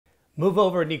Move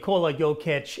over, Nikola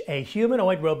Jokic. A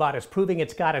humanoid robot is proving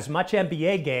it's got as much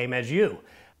NBA game as you.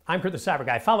 I'm Kurt the Cyber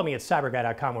Guy. Follow me at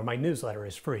cyberguy.com where my newsletter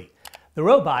is free. The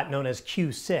robot, known as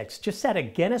Q6, just set a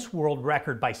Guinness World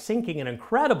Record by sinking an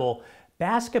incredible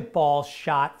basketball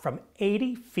shot from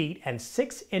 80 feet and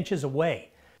 6 inches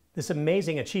away. This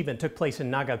amazing achievement took place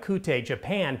in Nagakute,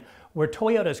 Japan, where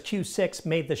Toyota's Q6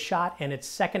 made the shot in its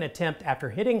second attempt after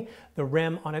hitting the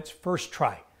rim on its first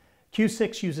try.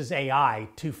 Q6 uses AI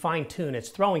to fine-tune its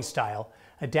throwing style,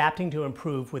 adapting to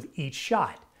improve with each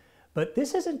shot. But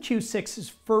this isn't Q6's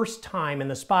first time in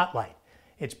the spotlight.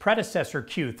 Its predecessor,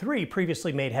 Q3,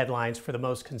 previously made headlines for the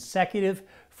most consecutive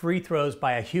free throws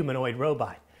by a humanoid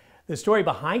robot. The story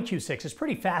behind Q6 is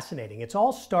pretty fascinating. It's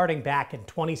all starting back in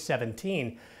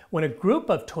 2017 when a group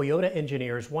of Toyota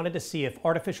engineers wanted to see if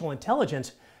artificial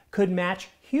intelligence could match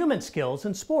human skills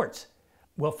in sports.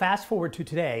 Well, fast forward to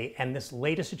today, and this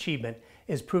latest achievement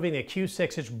is proving that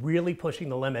Q6 is really pushing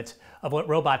the limits of what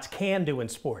robots can do in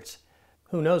sports.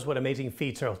 Who knows what amazing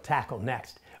feats they'll tackle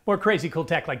next? More crazy cool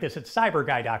tech like this at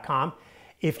cyberguy.com.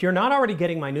 If you're not already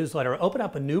getting my newsletter, open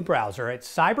up a new browser at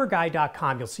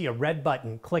cyberguy.com. You'll see a red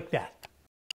button. Click that.